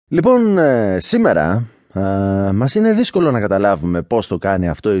Λοιπόν, σήμερα μας είναι δύσκολο να καταλάβουμε πώς το κάνει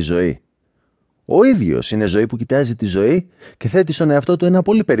αυτό η ζωή. Ο ίδιος είναι ζωή που κοιτάζει τη ζωή και θέτει στον εαυτό του ένα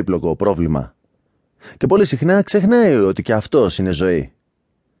πολύ περίπλοκο πρόβλημα. Και πολύ συχνά ξεχνάει ότι και αυτός είναι ζωή.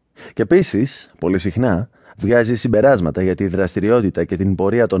 Και επίσης, πολύ συχνά, βγάζει συμπεράσματα για τη δραστηριότητα και την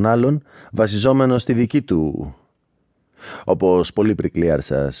πορεία των άλλων βασιζόμενο στη δική του. Όπως πολλοί πρικλίαρ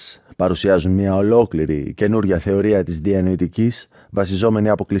σας παρουσιάζουν μια ολόκληρη καινούρια θεωρία της διανοητικής βασιζόμενη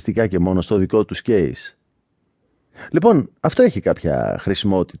αποκλειστικά και μόνο στο δικό τους case. Λοιπόν, αυτό έχει κάποια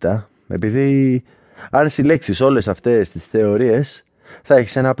χρησιμότητα, επειδή αν συλλέξεις όλες αυτές τις θεωρίες θα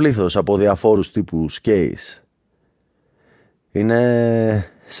έχεις ένα πλήθος από διαφόρους τύπους case.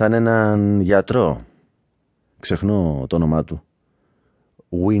 Είναι σαν έναν γιατρό, ξεχνώ το όνομά του,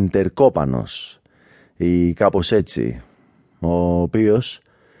 Winterkoppanos ή κάπως έτσι, ο οποίος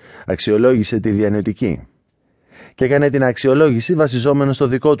αξιολόγησε τη διανοητική και έκανε την αξιολόγηση βασιζόμενο στο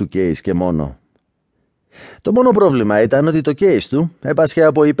δικό του case και μόνο. Το μόνο πρόβλημα ήταν ότι το case του έπασχε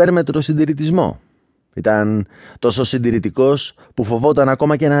από υπέρμετρο συντηρητισμό. Ήταν τόσο συντηρητικός που φοβόταν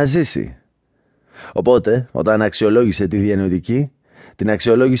ακόμα και να ζήσει. Οπότε, όταν αξιολόγησε τη διανοητική, την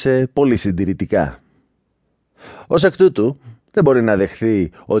αξιολόγησε πολύ συντηρητικά. Ως εκ τούτου, δεν μπορεί να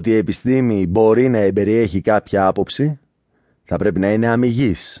δεχθεί ότι η επιστήμη μπορεί να εμπεριέχει κάποια άποψη. Θα πρέπει να είναι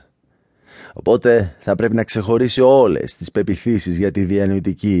αμιγής. Οπότε θα πρέπει να ξεχωρίσει όλες τις πεποιθήσεις για τη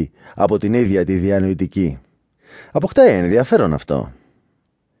διανοητική από την ίδια τη διανοητική. Αποκτάει ενδιαφέρον αυτό.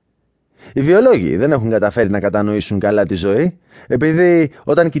 Οι βιολόγοι δεν έχουν καταφέρει να κατανοήσουν καλά τη ζωή, επειδή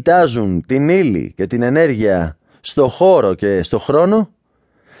όταν κοιτάζουν την ύλη και την ενέργεια στο χώρο και στο χρόνο,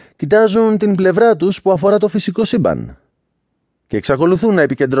 κοιτάζουν την πλευρά τους που αφορά το φυσικό σύμπαν. Και εξακολουθούν να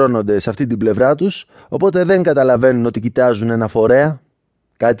επικεντρώνονται σε αυτή την πλευρά τους, οπότε δεν καταλαβαίνουν ότι κοιτάζουν ένα φορέα,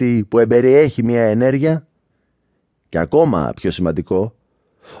 κάτι που εμπεριέχει μια ενέργεια, και ακόμα πιο σημαντικό,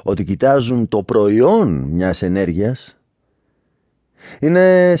 ότι κοιτάζουν το προϊόν μιας ενέργειας.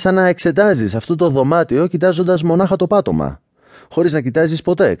 Είναι σαν να εξετάζεις αυτό το δωμάτιο κοιτάζοντας μονάχα το πάτωμα, χωρίς να κοιτάζεις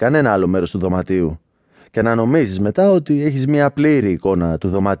ποτέ κανένα άλλο μέρος του δωματίου και να νομίζεις μετά ότι έχεις μια πλήρη εικόνα του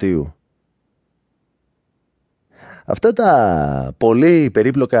δωματίου. Αυτά τα πολύ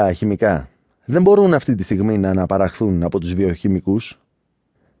περίπλοκα χημικά δεν μπορούν αυτή τη στιγμή να αναπαραχθούν από τους βιοχημικούς.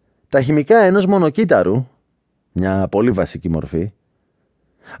 Τα χημικά ενός μονοκύτταρου, μια πολύ βασική μορφή,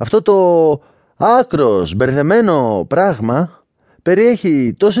 αυτό το άκρος μπερδεμένο πράγμα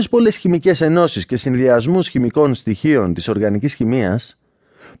περιέχει τόσες πολλές χημικές ενώσεις και συνδυασμούς χημικών στοιχείων της οργανικής χημείας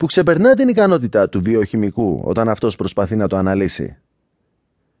που ξεπερνά την ικανότητα του βιοχημικού όταν αυτός προσπαθεί να το αναλύσει.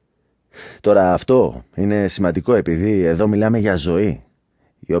 Τώρα αυτό είναι σημαντικό επειδή εδώ μιλάμε για ζωή,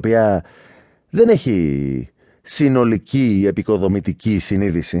 η οποία δεν έχει συνολική επικοδομητική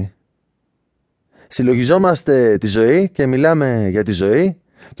συνείδηση. Συλλογιζόμαστε τη ζωή και μιλάμε για τη ζωή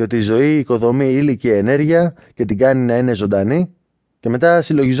και ότι η ζωή οικοδομεί ύλη και ενέργεια και την κάνει να είναι ζωντανή και μετά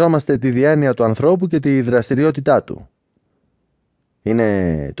συλλογιζόμαστε τη διάνοια του ανθρώπου και τη δραστηριότητά του.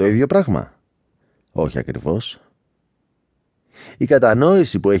 Είναι το ίδιο πράγμα? Όχι ακριβώς. Η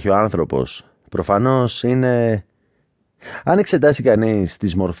κατανόηση που έχει ο άνθρωπος προφανώς είναι... Αν εξετάσει κανείς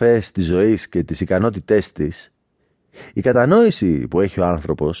τις μορφές της ζωής και τις ικανότητές της, η κατανόηση που έχει ο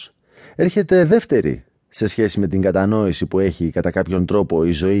άνθρωπος έρχεται δεύτερη σε σχέση με την κατανόηση που έχει κατά κάποιον τρόπο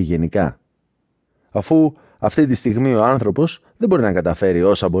η ζωή γενικά. Αφού αυτή τη στιγμή ο άνθρωπος δεν μπορεί να καταφέρει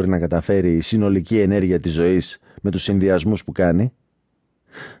όσα μπορεί να καταφέρει η συνολική ενέργεια της ζωής με τους συνδυασμούς που κάνει,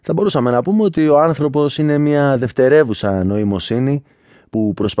 θα μπορούσαμε να πούμε ότι ο άνθρωπος είναι μια δευτερεύουσα νοημοσύνη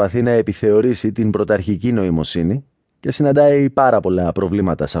που προσπαθεί να επιθεωρήσει την πρωταρχική νοημοσύνη και συναντάει πάρα πολλά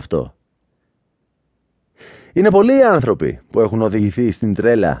προβλήματα σε αυτό. Είναι πολλοί οι άνθρωποι που έχουν οδηγηθεί στην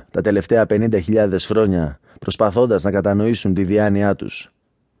τρέλα τα τελευταία 50.000 χρόνια προσπαθώντας να κατανοήσουν τη διάνοιά τους.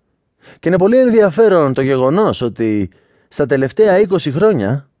 Και είναι πολύ ενδιαφέρον το γεγονός ότι στα τελευταία 20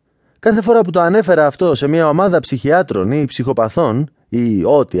 χρόνια, κάθε φορά που το ανέφερα αυτό σε μια ομάδα ψυχιάτρων ή ψυχοπαθών ή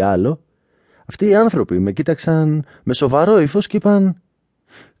ό,τι άλλο, αυτοί οι άνθρωποι με κοίταξαν με σοβαρό ύφος και είπαν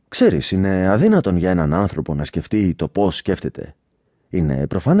 «Ξέρεις, είναι αδύνατον για έναν άνθρωπο να σκεφτεί το πώς σκέφτεται. Είναι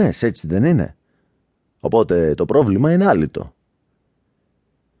προφανές, έτσι δεν είναι? Οπότε το πρόβλημα είναι άλυτο».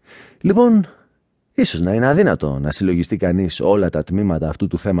 Λοιπόν, ίσως να είναι αδύνατο να συλλογιστεί κανείς όλα τα τμήματα αυτού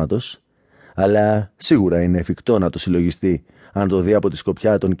του θέματος, αλλά σίγουρα είναι εφικτό να το συλλογιστεί αν το δει από τη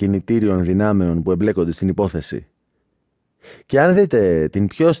σκοπιά των κινητήριων δυνάμεων που εμπλέκονται στην υπόθεση. Και αν δείτε την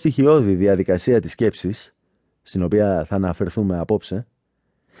πιο στοιχειώδη διαδικασία της σκέψης, στην οποία θα αναφερθούμε απόψε,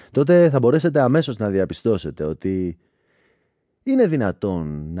 τότε θα μπορέσετε αμέσως να διαπιστώσετε ότι είναι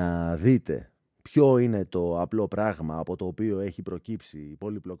δυνατόν να δείτε ποιο είναι το απλό πράγμα από το οποίο έχει προκύψει η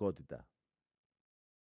πολυπλοκότητα.